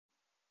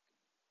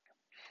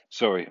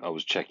Sorry, I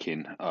was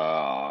checking.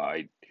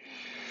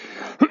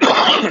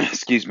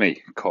 Excuse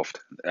me, coughed.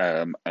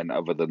 And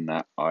other than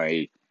that,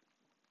 I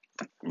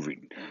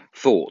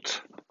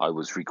thought I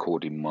was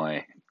recording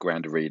my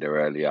Grand Reader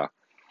earlier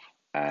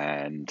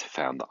and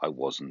found that I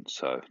wasn't.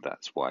 So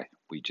that's why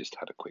we just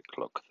had a quick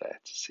look there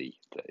to see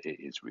that it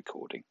is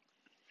recording.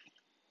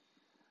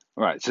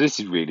 All right, so this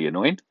is really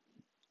annoying.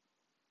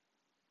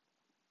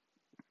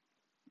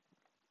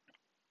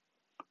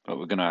 But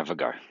we're going to have a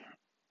go.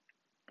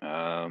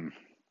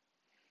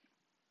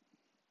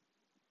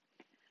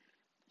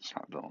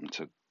 Slap that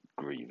onto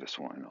Grievous,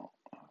 why not?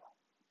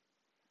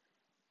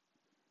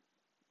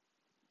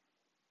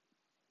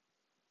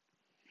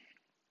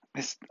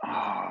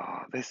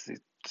 This is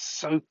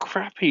so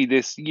crappy.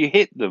 This, you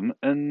hit them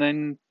and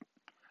then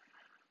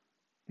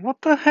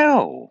what the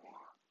hell?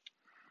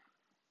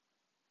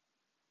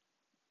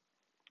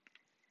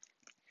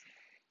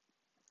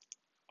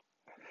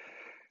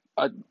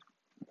 I,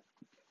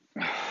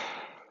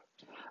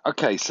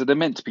 okay, so they're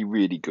meant to be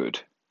really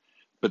good,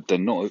 but they're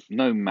not.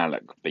 No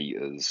Malak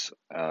beaters.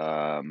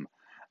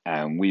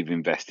 And we've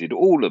invested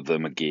all of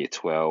them a gear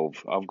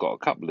 12. I've got a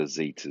couple of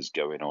Zetas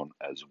going on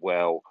as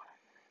well,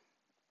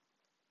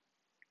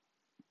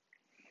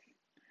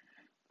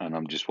 and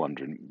I'm just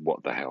wondering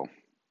what the hell.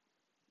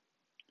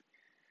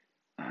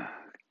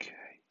 Okay,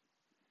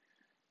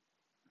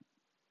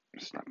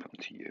 snap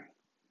onto you.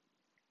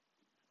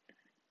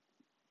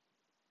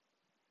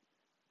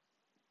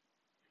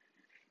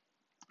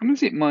 And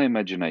is it my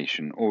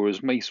imagination, or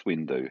is Mace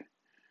Windu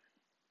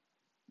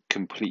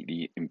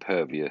completely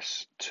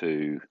impervious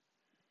to?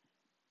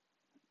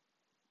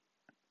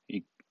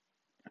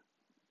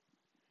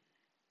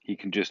 He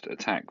can just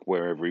attack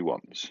wherever he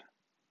wants.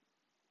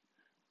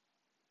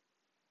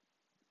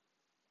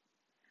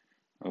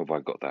 Or have I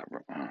got that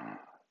wrong? Oh, crying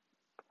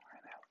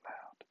out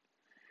loud.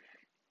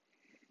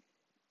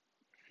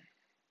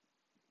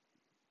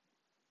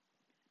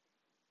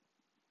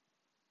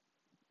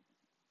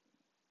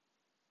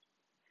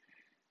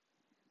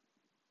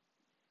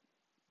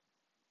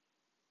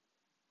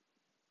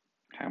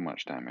 How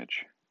much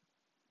damage?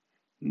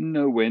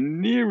 Nowhere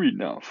near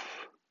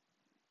enough.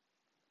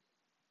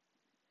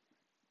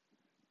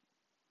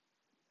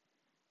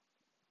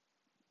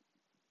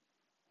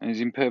 And he's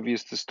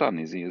impervious to stun,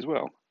 is he, as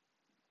well?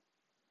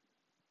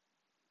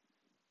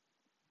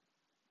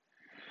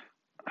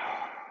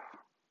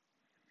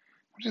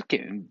 I'm just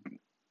getting...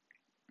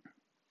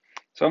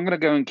 So I'm going to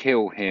go and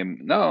kill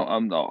him. No,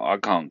 I'm not. I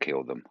can't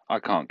kill them. I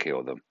can't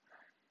kill them.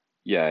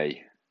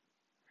 Yay.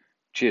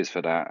 Cheers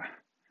for that.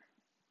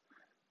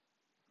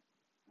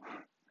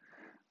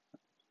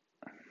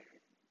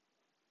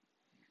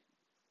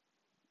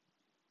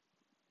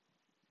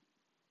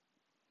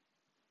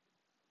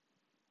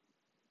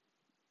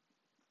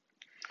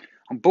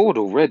 I'm bored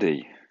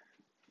already.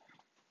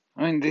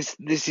 I mean, this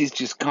is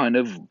just kind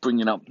of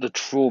bringing up the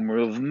trauma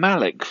of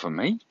Malik for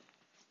me.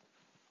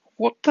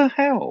 What the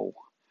hell?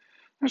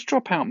 Let's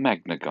drop out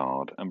Magna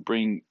Guard and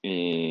bring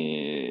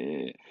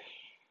in...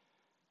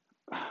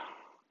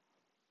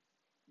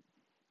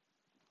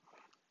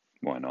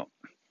 Why not?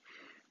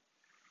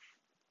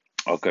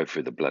 I'll go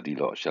through the bloody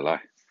lot, shall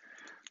I?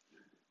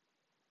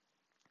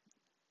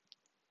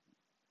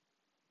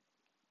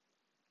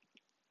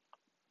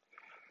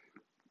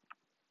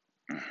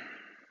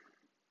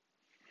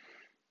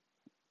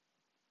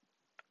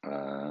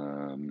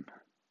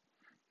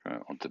 Right,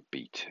 on to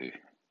B2.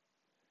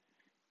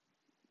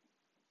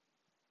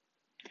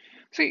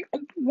 See,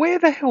 where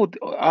the hell...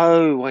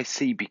 Oh, I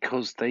see,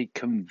 because they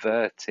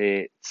convert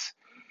it.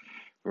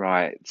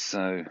 Right,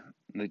 so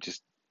they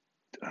just...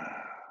 So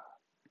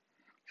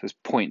it's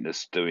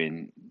pointless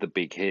doing the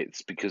big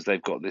hits because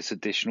they've got this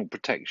additional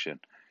protection.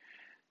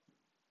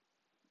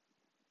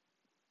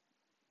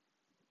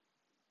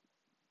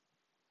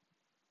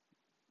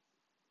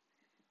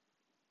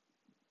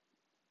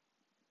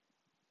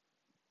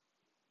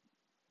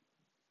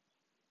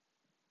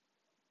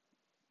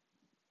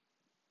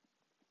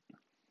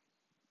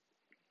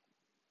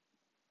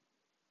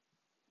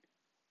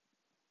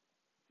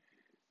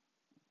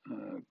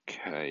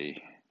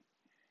 Okay.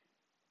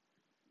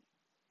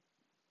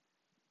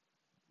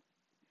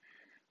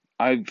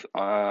 I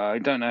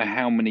don't know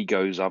how many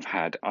goes I've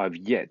had. I've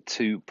yet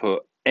to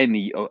put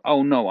any...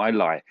 Oh, no, I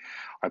lie.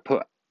 I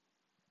put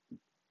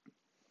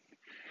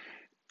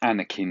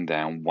Anakin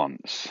down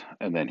once,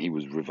 and then he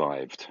was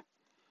revived.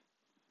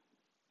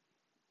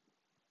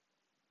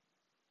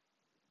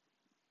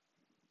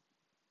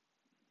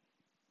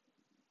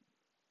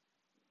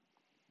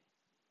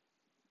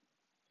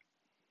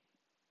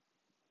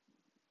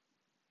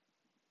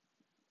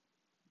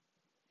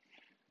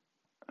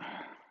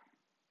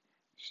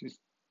 She's...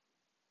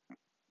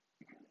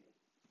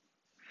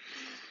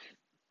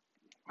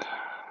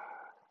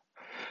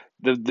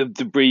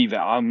 The breather.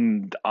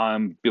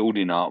 I'm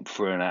building up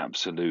for an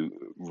absolute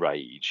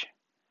rage.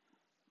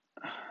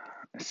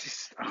 It's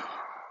just...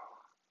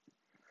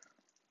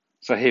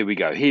 So here we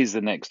go. Here's the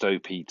next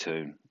OP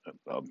tune,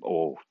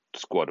 or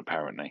squad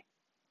apparently.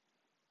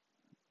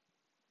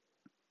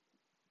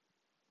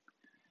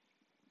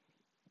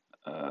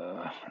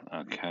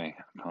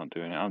 Okay, I can't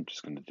do it. I'm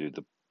just going to do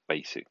the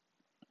basic.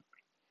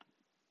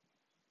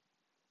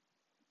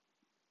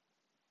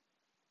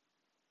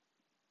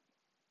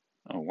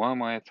 Oh, why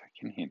am I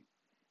attacking him?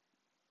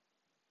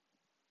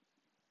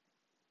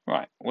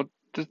 Right, what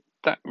does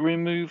that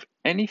remove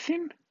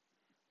anything?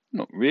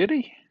 Not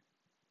really.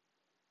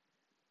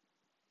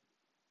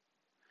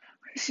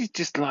 This is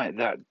just like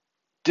that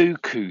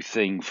Dooku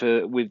thing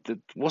with the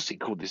what's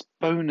it called? This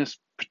bonus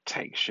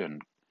protection.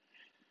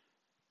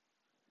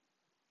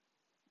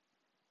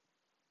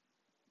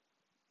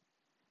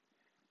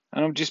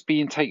 And I'm just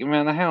being taken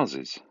around the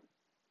houses.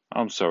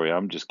 I'm sorry,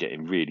 I'm just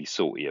getting really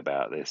salty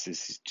about this.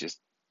 This is just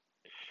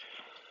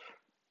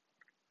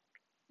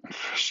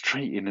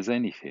frustrating as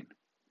anything.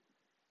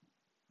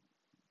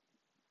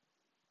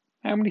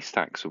 How many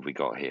stacks have we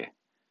got here?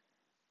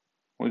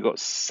 We've got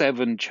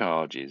 7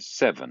 charges.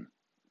 7.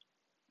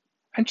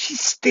 And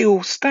she's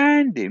still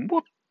standing.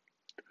 What?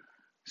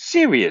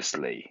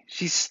 Seriously?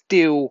 She's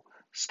still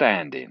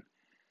standing.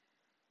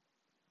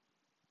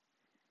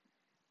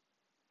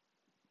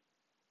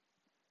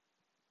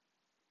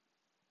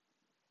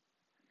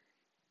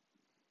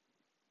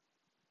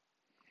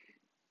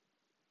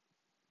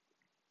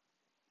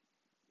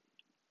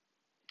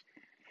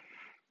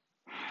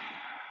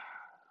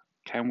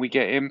 Can we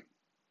get him?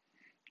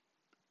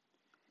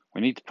 We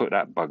need to put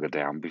that bugger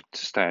down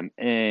to stand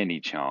any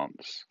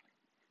chance.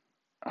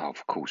 Oh,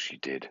 of course you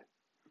did.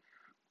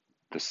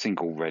 The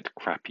single red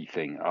crappy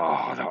thing.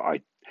 Oh,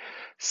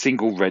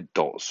 single red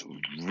dots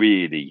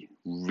really,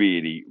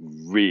 really,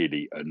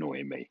 really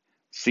annoy me.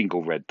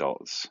 Single red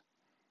dots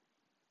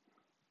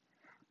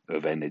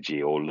of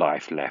energy or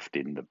life left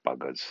in the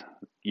buggers.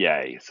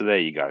 Yay. So there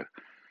you go.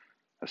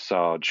 A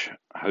Sarge,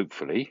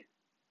 hopefully,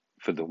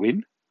 for the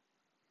win.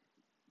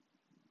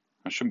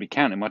 I shouldn't be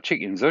counting my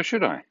chickens though,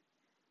 should I?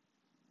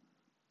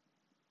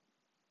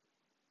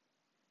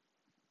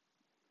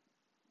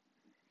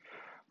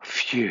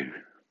 Phew.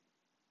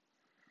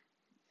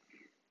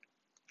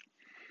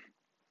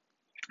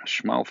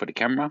 Smile for the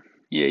camera.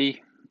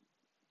 Yay.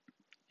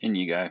 In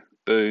you go.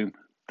 Boom.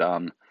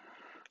 Done.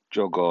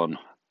 Jog on.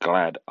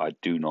 Glad I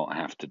do not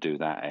have to do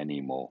that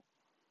anymore.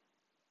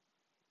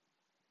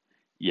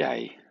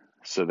 Yay.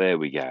 So there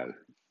we go.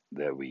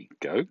 There we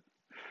go.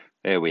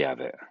 There we have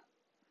it.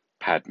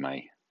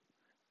 Padme.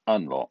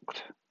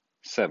 Unlocked.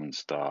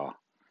 7-star.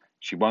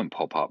 She won't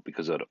pop up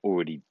because I'd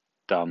already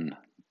done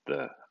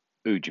the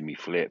Ujimi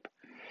flip.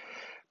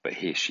 But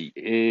here she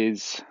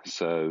is.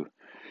 So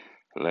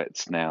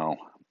let's now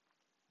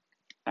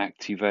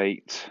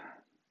activate.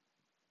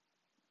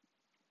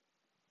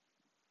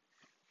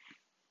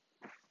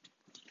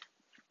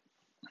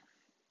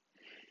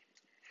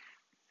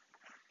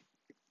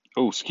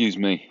 Oh, excuse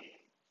me.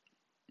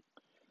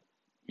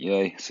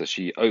 Yay. So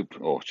she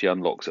she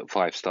unlocks at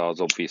 5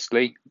 stars,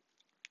 obviously.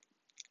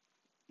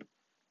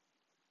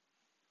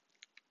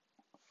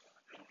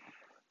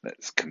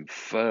 Let's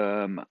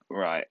confirm.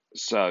 Right.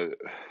 So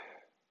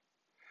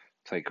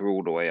take her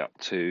all the way up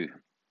to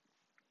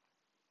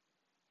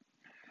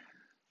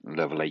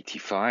level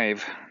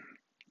 85.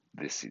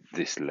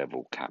 This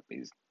level cap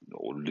is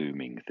or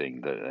looming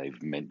thing that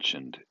they've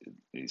mentioned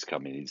is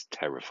coming is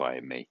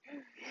terrifying me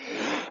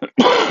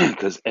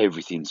because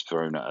everything's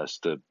thrown at us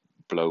to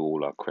blow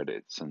all our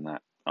credits, and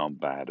that I'm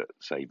bad at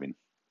saving.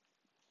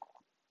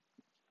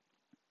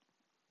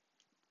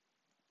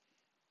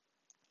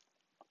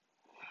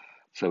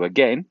 So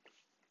again,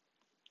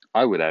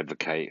 I would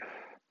advocate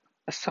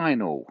a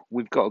sign all.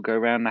 We've got to go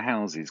around the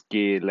houses,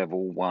 gear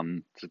level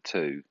 1 to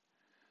 2,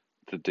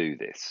 to do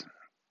this.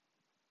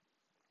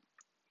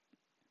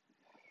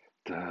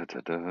 Da, da,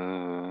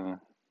 da.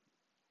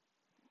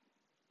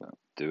 Well,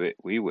 do it,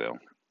 we will.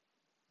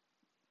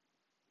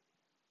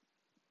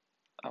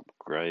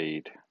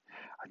 Upgrade.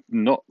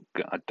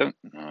 I don't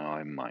know,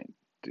 I might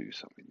do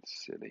something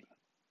silly.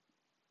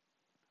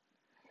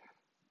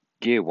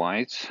 Gear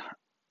wise,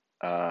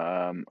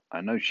 I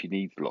know she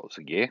needs lots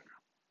of gear,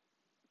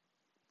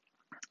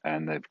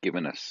 and they've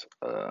given us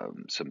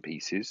some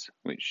pieces,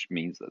 which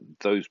means that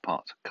those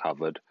parts are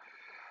covered.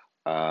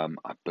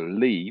 I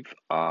believe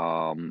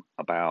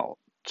about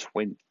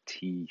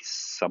 20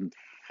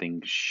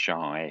 something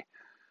shy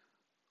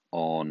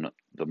on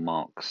the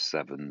Mark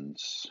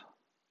 7s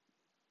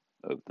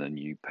of the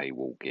new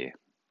paywall gear.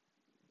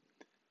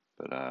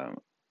 But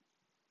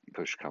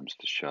push comes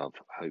to shove,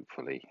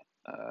 hopefully.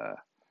 I've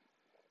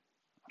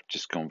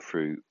just gone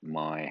through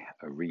my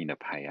arena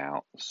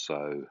payout,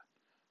 so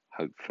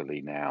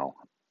hopefully now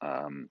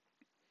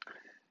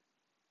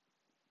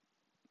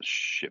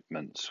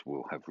shipments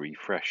will have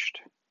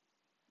refreshed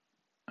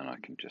and I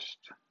can just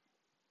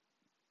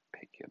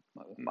pick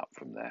them up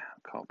from there.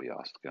 I can't be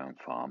asked to go and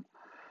farm.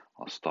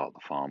 I'll start the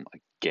farm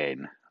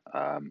again.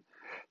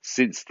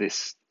 Since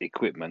this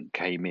equipment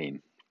came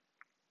in,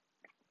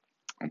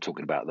 I'm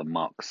talking about the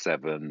Mark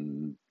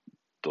 7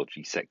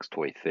 dodgy sex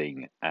toy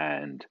thing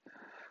and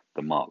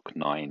the Mark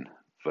 9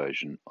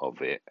 version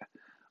of it.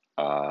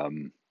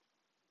 I've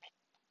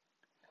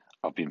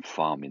been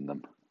farming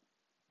them.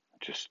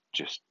 Just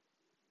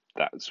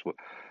that's what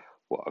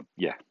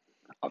yeah.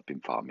 I've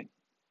been farming.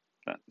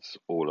 That's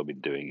all I've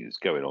been doing, is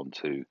going on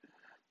to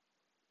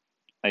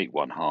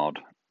 8-1 hard,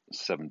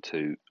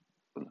 7-2,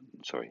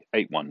 sorry,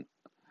 8-1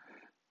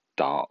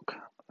 dark,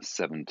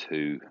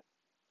 7-2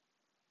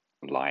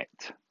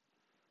 light,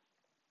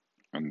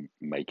 and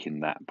making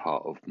that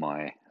part of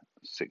my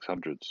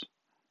 600s.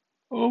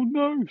 Oh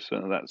no!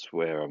 So that's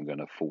where I'm going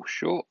to fall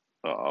short.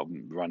 I'll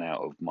run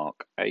out of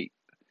Mark 8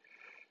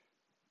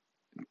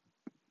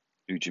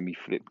 Ujimi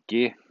flip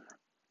gear.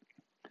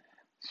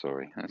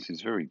 Sorry, this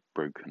is very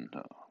broken,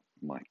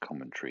 my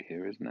commentary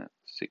here, isn't it?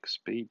 6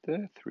 speed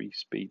there, 3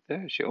 speed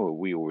there.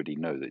 We already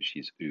know that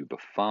she's uber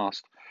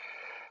fast.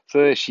 So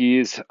there she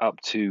is,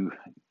 up to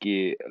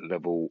gear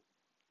level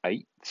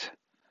 8.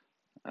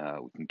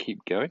 We can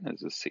keep going.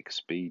 There's a 6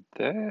 speed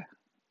there.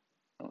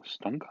 Oh,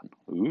 stun gun.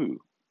 Ooh.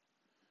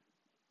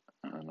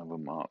 Another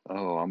mark.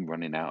 Oh, I'm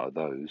running out of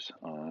those.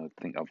 I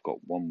think I've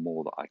got one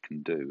more that I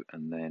can do,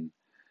 and then,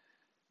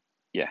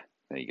 yeah,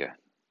 there you go.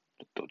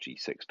 The dodgy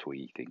sex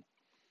toy thing.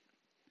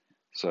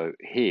 So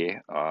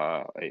here,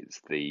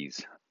 it's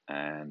these,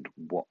 and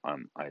what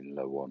am I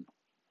low on?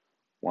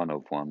 1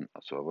 of 1.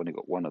 So I've only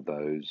got one of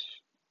those.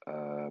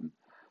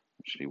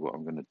 Actually, what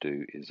I'm going to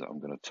do is I'm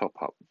going to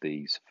top up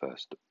these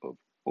first of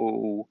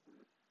all.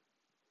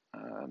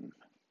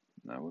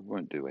 No, we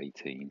won't do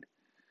 18.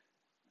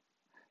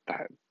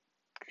 That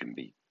can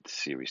be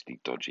seriously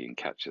dodgy and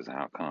catch us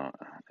out, can't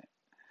it?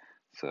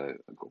 So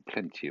I've got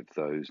plenty of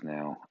those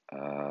now.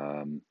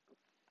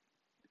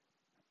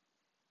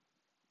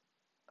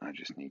 I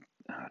just need...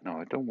 no,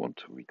 I don't want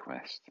to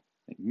request.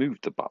 Move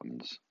the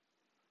buttons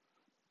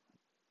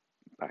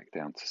back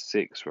down to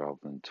 6 rather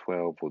than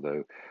 12,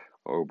 although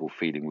horrible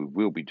feeling we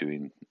will be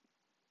doing...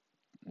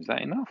 Is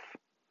that enough?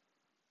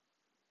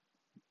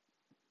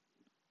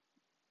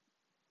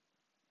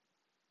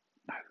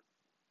 No.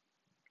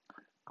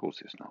 Of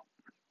course it's not.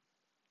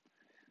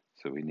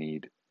 So we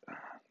need...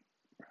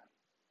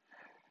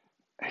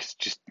 I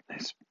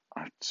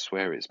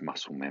swear it's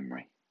muscle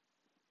memory.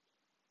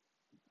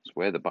 It's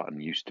where the button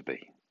used to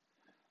be.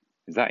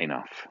 Is that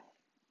enough?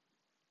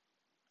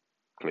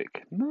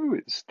 Click. No,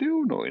 it's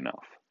still not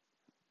enough.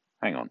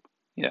 Hang on.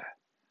 Yeah.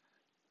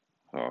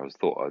 So I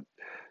thought I'd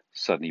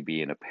suddenly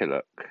be in a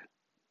pillock.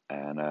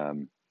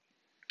 And,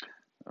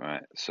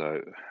 right, so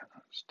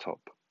let's top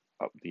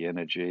up the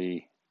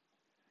energy.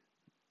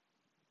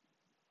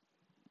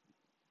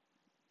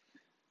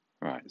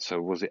 Right,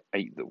 so was it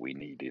 8 that we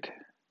needed?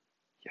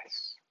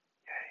 Yes.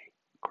 Yay.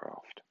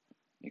 Craft.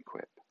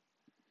 Equip.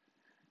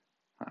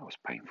 That was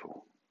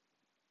painful.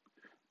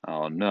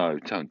 Oh no,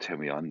 don't tell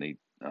me I need...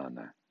 Oh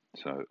no.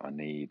 So I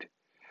need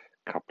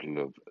a couple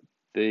of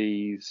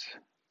these.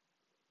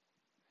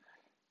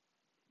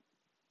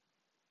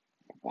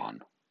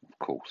 1. Of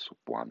course,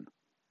 1.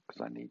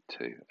 Because I need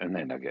 2. And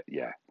then I get...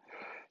 Yeah.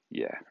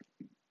 Yeah.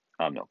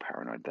 I'm not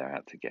paranoid. They're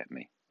out to get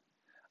me.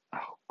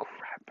 Oh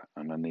crap.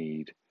 And I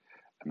need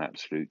an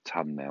absolute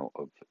ton now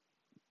of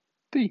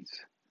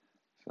these.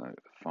 So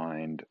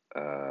find...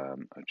 I'll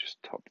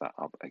just top that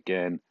up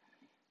again.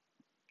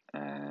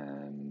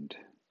 And...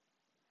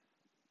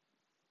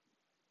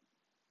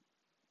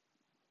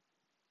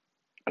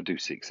 I do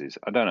 6s.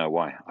 I don't know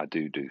why. I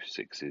do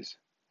 6s.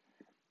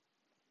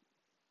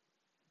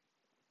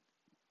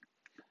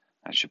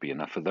 That should be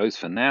enough of those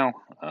for now.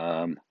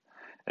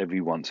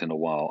 Every once in a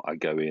while I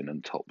go in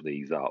and top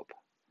these up,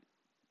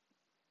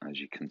 as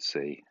you can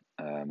see.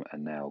 And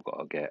now I've got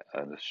to get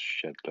a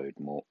shed load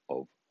more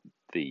of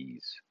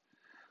these.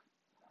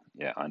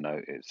 Yeah, I know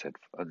it said...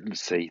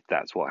 See,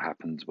 that's what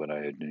happens when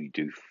I only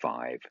do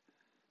 5.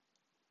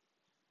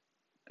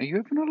 Are you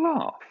having a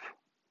laugh?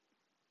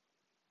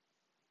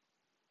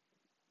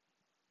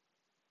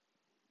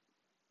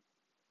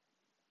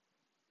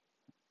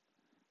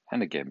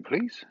 And again,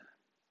 please.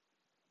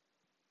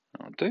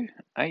 I'll do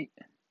 8.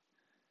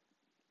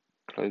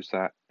 Close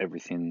that.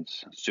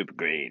 Everything's super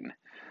green.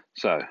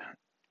 So,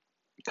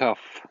 cuff,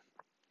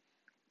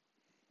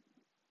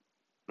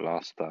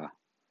 blaster,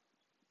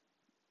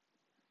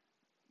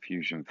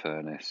 fusion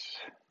furnace,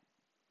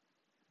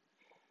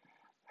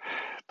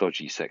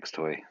 dodgy sex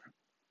toy,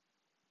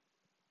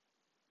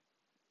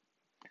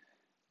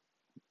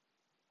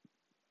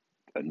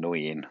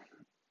 annoying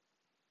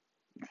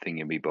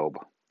thingamy-bob,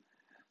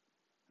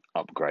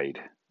 upgrade,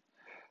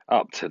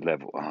 up to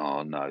level...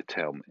 Oh no,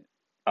 tell me.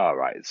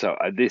 Alright, so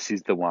this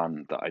is the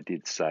one that I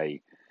did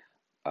say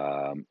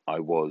I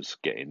was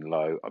getting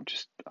low.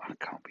 I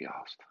can't be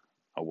asked.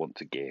 I want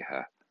to gear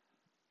her.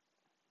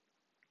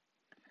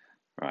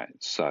 Right,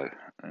 so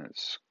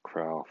let's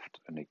craft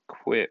and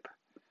equip.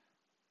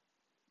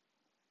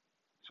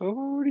 So I've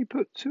already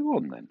put 2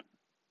 on then.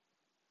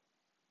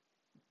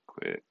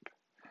 Equip,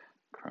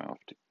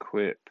 craft,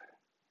 equip.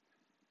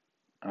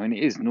 I mean,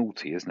 it is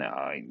naughty, isn't it?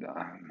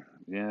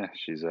 Yeah,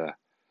 she's a...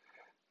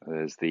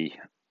 There's the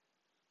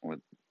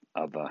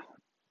other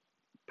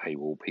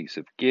paywall piece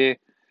of gear.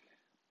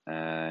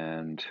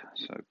 And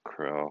so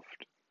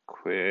craft,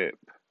 equip,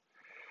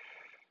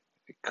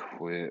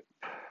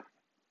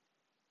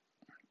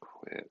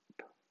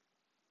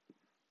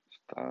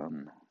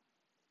 stun,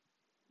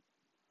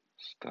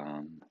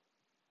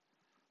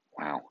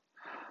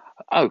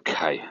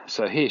 Okay,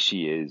 so here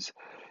she is,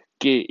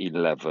 gear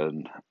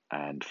 11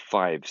 and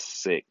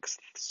 5/6,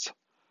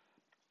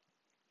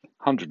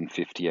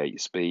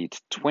 158 speed,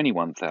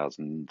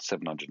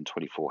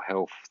 21,724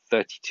 health,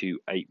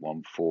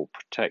 32,814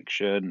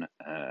 protection,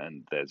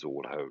 and there's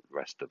all her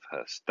rest of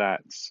her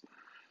stats.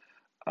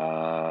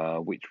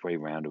 Which way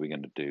round are we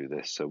going to do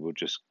this? So we'll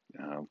just,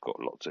 I've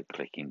got lots of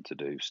clicking to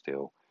do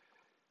still.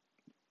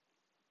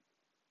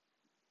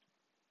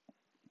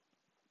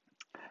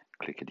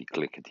 Clickety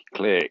clickety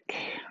click.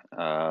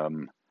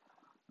 I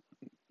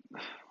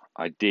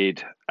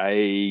did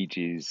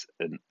ages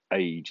and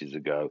ages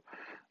ago.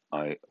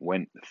 I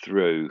went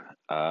through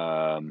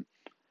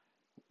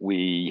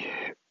we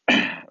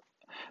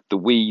the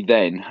we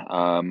then.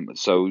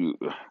 So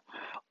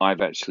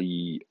I've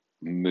actually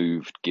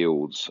moved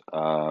guilds.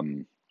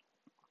 The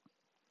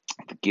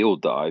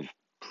guild that I've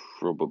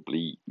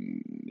probably,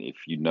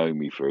 if you know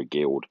me for a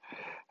guild,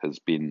 has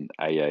been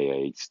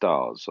AAA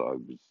Stars. I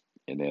was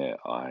in it.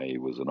 I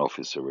was an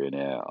officer in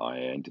it. I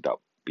ended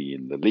up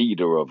being the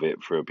leader of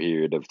it for a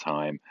period of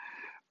time.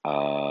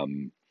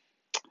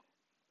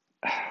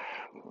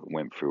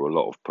 Went through a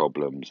lot of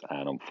problems,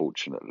 and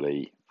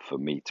unfortunately for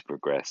me to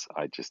progress,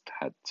 I just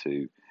had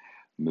to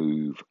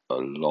move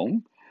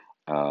along.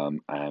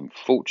 And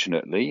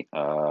fortunately,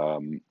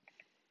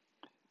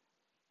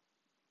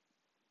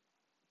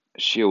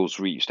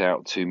 Shields reached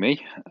out to me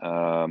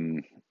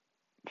from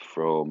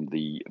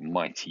the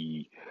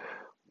Mighty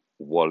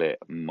Wallet,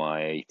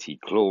 Mighty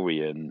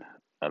Chlorian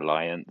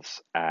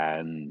Alliance,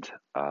 and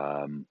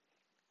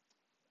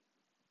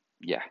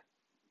yeah,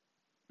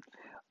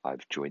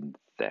 I've joined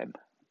them,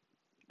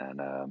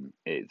 and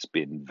it's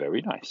been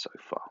very nice so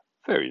far.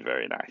 Very,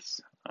 very nice.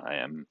 I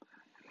am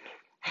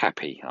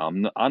happy.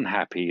 I'm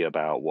unhappy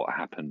about what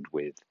happened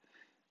with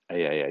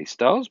AAA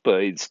Stars,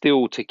 but it's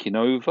still ticking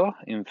over.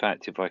 In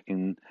fact, if I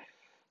can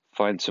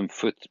find some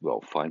footage,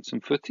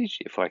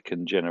 if I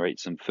can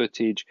generate some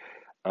footage,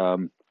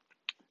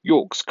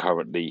 York's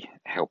currently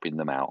helping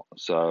them out.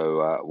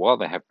 So while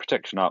they have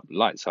protection up,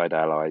 light side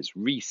allies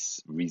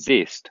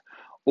resist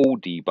all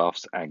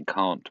debuffs and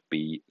can't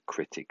be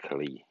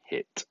critically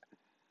hit.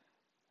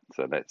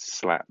 So let's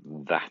slap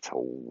that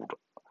old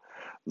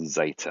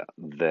Zeta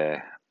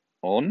there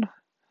on.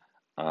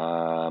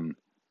 And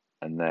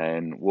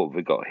then what have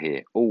we got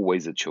here?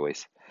 Always a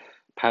choice.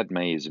 Padme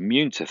is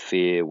immune to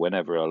fear.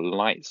 Whenever a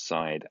light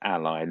side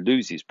ally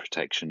loses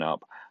protection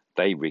up,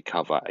 they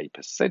recover a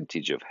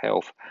percentage of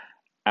health.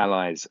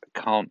 Allies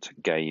can't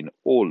gain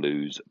or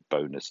lose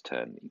bonus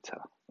turn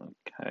meter.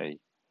 Okay.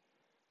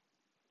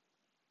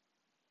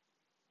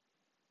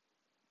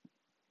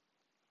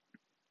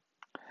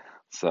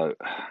 So,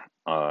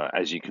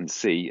 as you can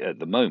see at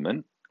the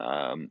moment,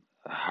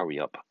 hurry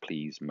up,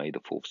 please, May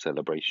the 4th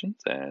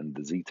celebrations, and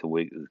the Zeta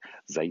we're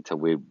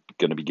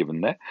going to be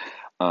given there.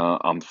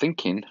 I'm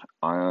thinking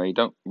I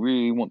don't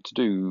really want to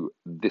do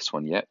this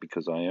one yet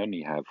because I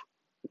only have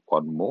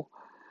one more.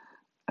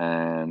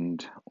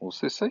 And what's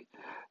this say?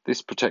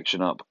 This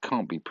protection up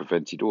can't be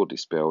prevented or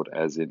dispelled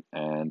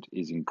and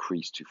is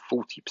increased to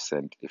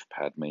 40% if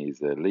Padme is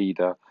their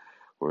leader,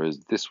 whereas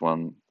this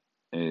one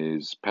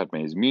is Padme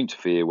is immune to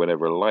fear.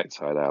 Whenever a light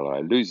side ally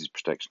loses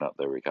protection up,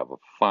 they recover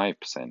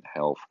 5%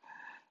 health.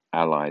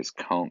 Allies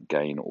can't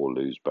gain or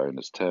lose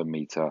bonus turn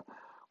meter.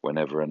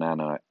 Whenever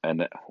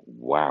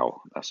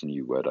wow, that's a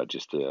new word I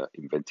just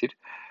invented.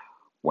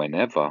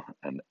 Whenever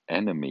an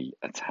enemy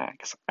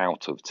attacks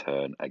out of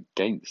turn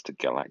against a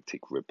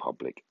Galactic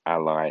Republic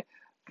ally,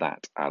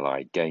 that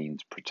ally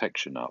gains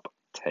protection up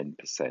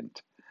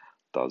 10%,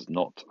 does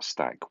not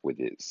stack with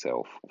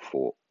itself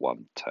for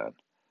one turn.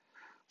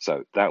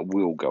 So that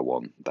will go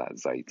on, that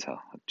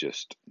Zeta,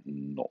 just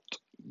not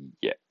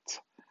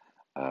yet.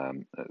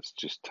 Let's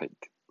just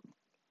take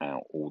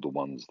out all the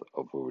ones that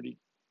I've already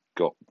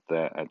got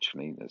there.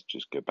 Actually, let's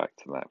just go back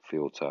to that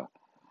filter.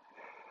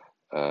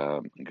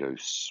 Go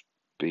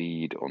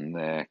speed on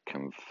there,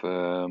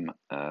 confirm.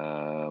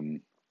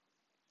 I'm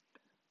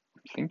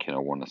thinking I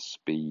want a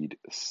speed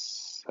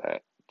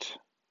set.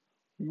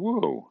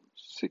 Whoa,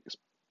 6.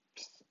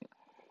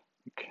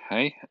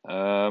 Okay.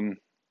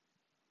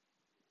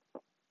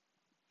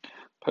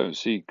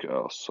 Potency,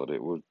 oh, sod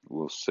it,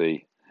 we'll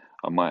see.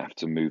 I might have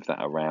to move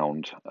that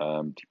around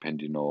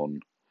depending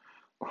on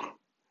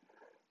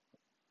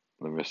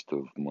the rest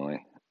of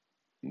my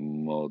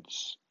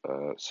mods.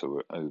 So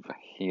we're over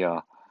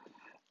here,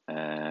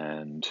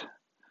 and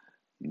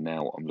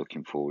now what I'm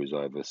looking for is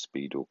either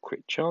speed or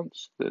crit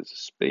chance. There's a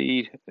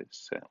speed.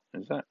 It's set.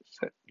 Is that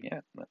set? Yeah.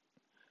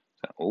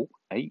 Is that all?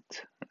 8.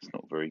 That's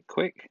not very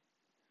quick.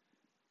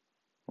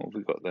 What have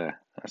we got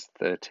there? That's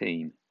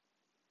 13.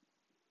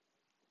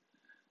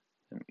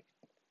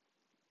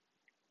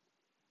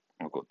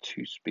 I've got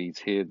 2 speeds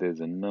here.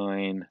 There's a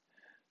 9.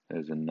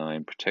 There's a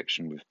 9.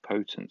 Protection with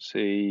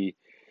potency.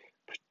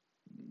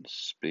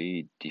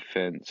 Speed,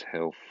 defense,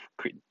 health,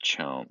 crit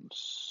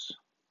chance.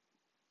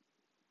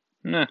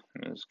 Nah,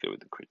 let's go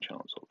with the crit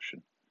chance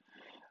option.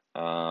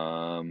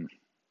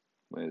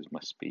 Where's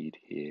my speed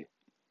here?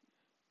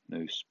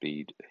 No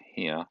speed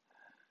here.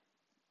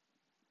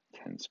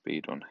 10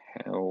 speed on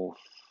health.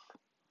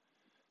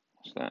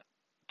 What's that?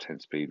 10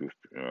 speed with.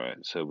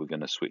 Alright, so we're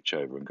going to switch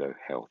over and go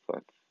health.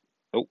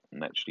 Oh,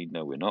 and actually,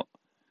 no, we're not.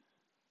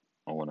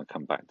 I want to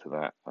come back to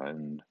that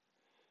and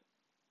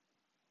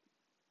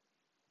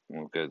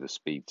we'll go the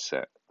speed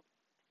set.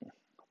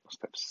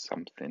 Must have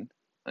something.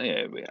 Oh,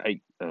 yeah, we're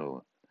 8.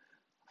 Oh,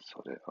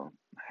 sod it on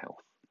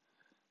health.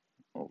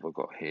 What have I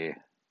got here?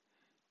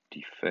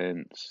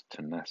 Defense,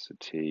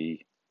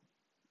 tenacity.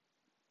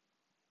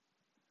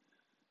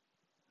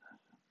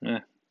 Yeah,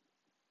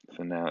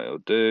 for now it'll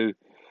do.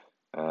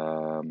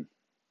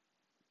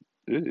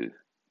 Ooh.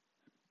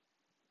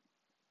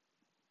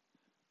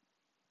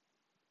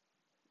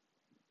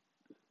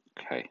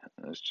 Okay,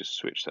 let's just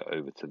switch that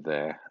over to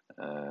there.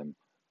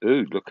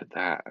 Ooh, look at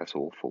that. That's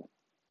awful.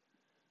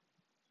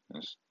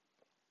 Let's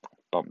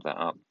bump that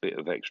up. Bit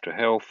of extra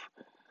health.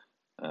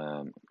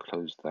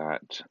 Close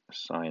that.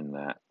 Assign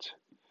that.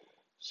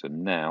 So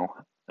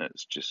now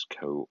let's just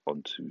go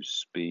onto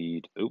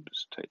speed.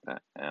 Oops, take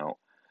that out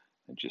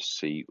and just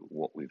see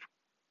what we've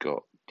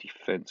got.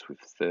 Defense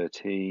with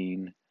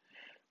 13.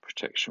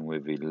 Protection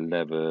with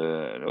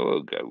 11.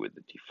 I'll go with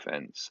the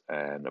defense,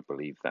 and I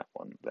believe that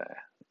one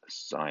there.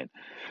 Assign.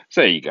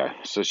 So there you go.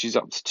 So she's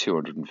up to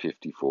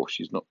 254.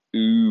 She's not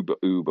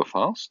uber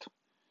fast,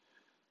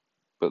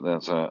 but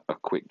there's a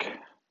quick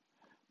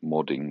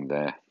modding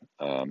there.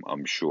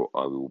 I'm sure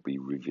I will be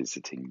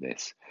revisiting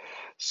this.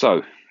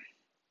 So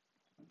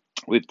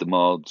with the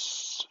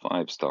mods,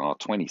 5-star,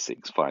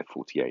 26,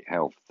 548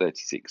 health,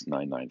 36,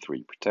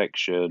 993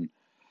 protection,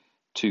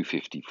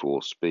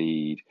 254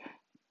 speed,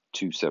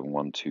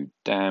 2712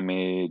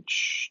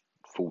 damage,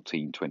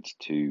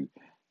 1422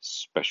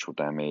 special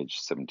damage,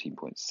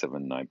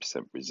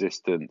 17.79%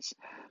 resistance.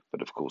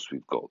 But of course,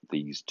 we've got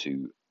these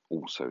two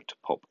also to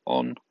pop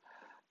on.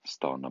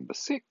 Star number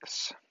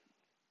 6.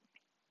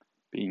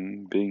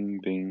 Bing, bing,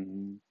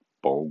 bing,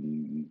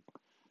 bong.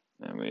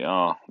 There we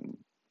are.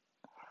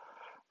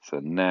 So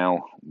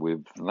now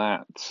with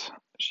that,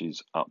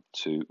 she's up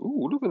to,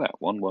 ooh, look at that,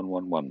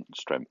 1111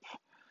 strength.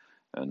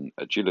 And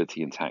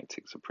agility and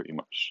tactics are pretty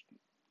much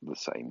the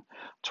same.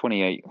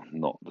 28,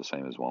 not the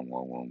same as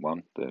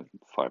 1111. The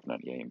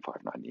 598 and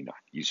 599.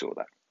 You saw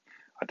that.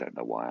 I don't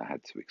know why I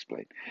had to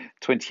explain.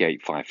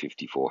 28,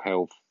 554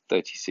 health,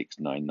 36,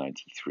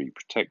 993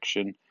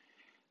 protection.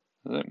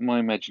 Is that my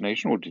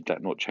imagination, or did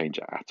that not change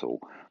at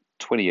all?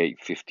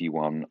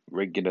 2851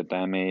 regular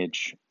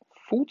damage,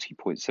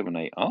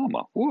 40.78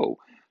 armor. Whoa,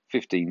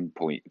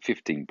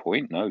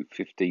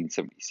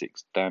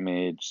 1576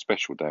 damage,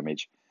 special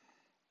damage,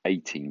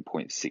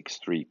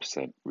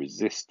 18.63%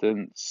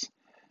 resistance.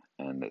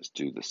 And let's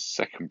do the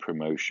second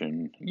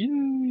promotion.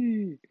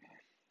 Yay!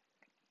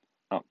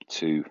 Up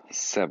to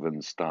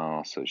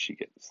 7-star, so she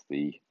gets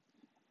the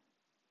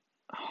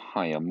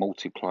higher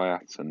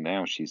multiplier. So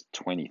now she's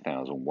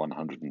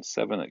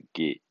 20,107 at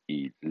gear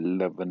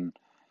 11.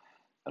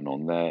 And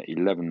on there,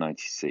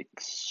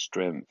 1196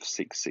 strength,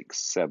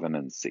 667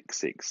 and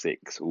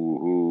 666.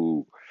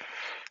 Ooh,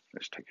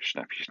 let's take a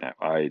snappy snap.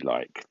 I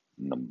like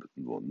numbers,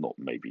 well, not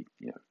maybe,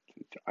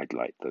 I'd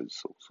like those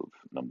sorts of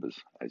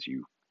numbers, as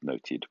you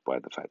noted by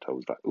the fact I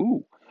was like,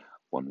 ooh,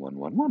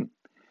 1111.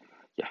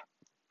 Yeah,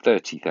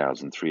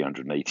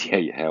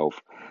 30,388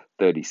 health,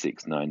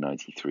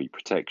 36,993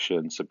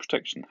 protection. So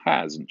protection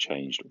hasn't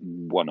changed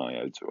one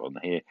iota on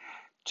here.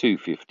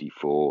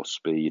 254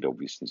 speed,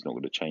 obviously it's not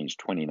going to change.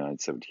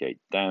 2978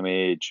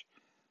 damage,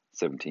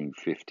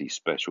 1750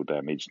 special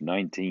damage,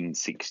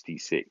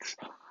 1966.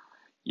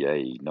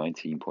 Yay,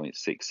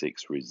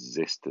 19.66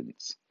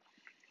 resistance.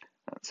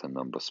 That's a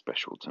number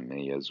special to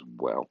me as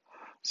well.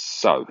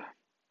 So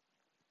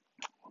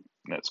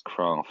let's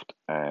craft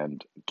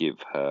and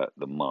give her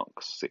the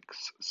Mark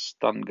 6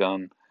 stun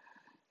gun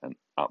and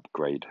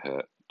upgrade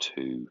her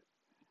to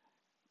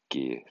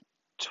gear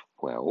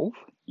 12.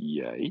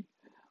 Yay.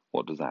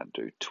 What does that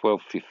do?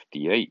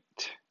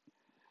 1258,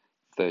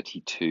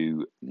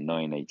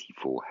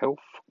 32,984 health,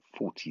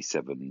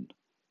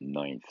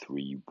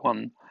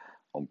 47,931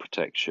 on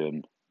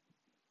protection,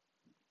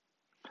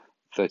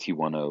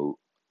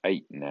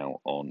 3108 now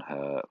on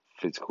her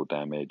physical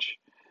damage.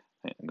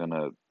 I'm going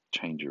to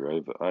change her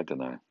over. I don't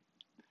know.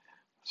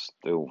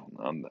 Still,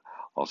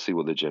 I'll see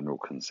what the general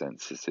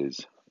consensus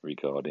is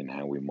regarding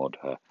how we mod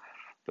her.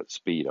 But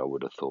speed, I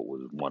would have thought,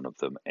 was one of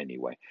them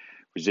anyway.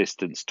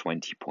 Resistance,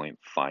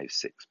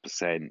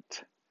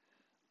 20.56%.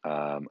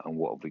 And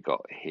what have we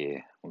got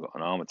here? We've got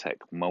an Armor Tech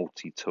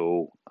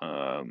multi-tool.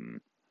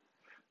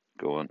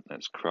 Go on,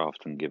 let's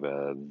craft and give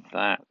her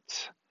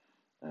that.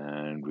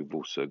 And we've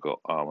also got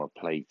armor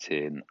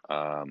plating.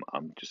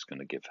 I'm just going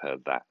to give her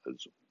that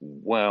as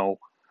well.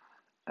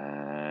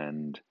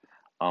 And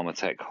Armor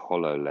Tech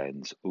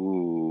HoloLens.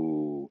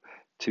 Ooh,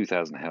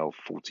 2,000 health,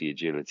 40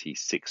 agility,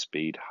 6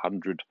 speed,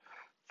 100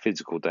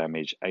 physical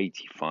damage,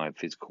 85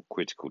 physical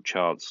critical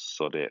chance.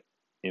 Sod it.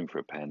 In for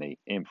a penny,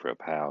 in for a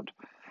pound.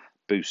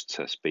 Boosts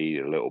her speed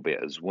a little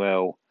bit as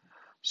well.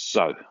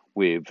 So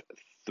with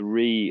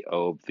 3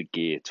 of the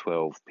gear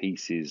 12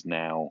 pieces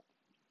now,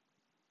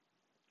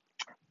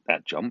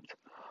 that jumped.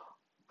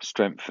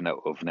 Strength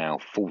of now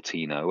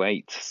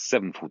 1408,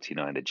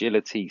 749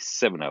 agility,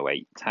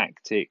 708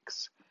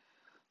 tactics,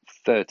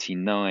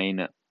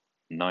 39,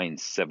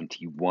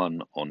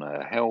 971 on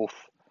her health,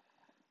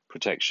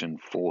 protection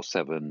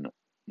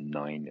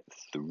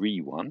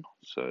 47931,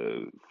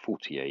 so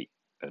 48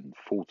 and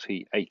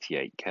 40,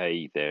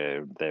 88k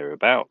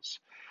thereabouts,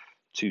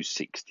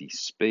 260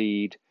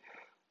 speed,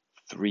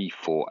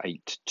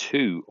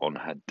 3482 on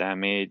her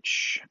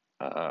damage,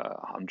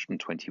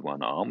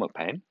 121 armor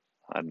pen.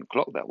 I hadn't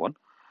clocked that one.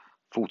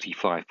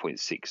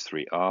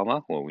 45.63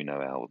 armor. Well, we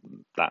know how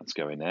that's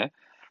going there.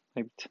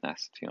 Maybe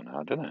tenacity on her,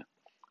 I don't know.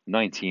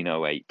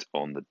 1908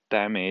 on the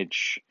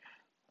damage,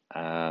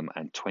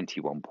 and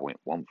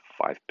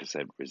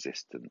 21.15%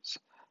 resistance.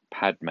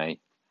 Padme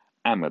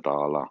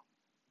Amidala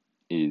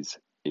is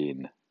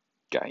in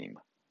game,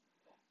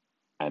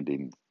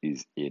 and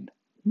is in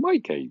my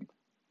game.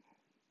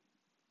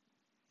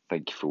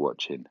 Thank you for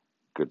watching.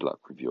 Good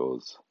luck with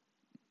yours.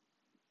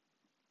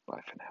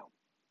 Bye for now.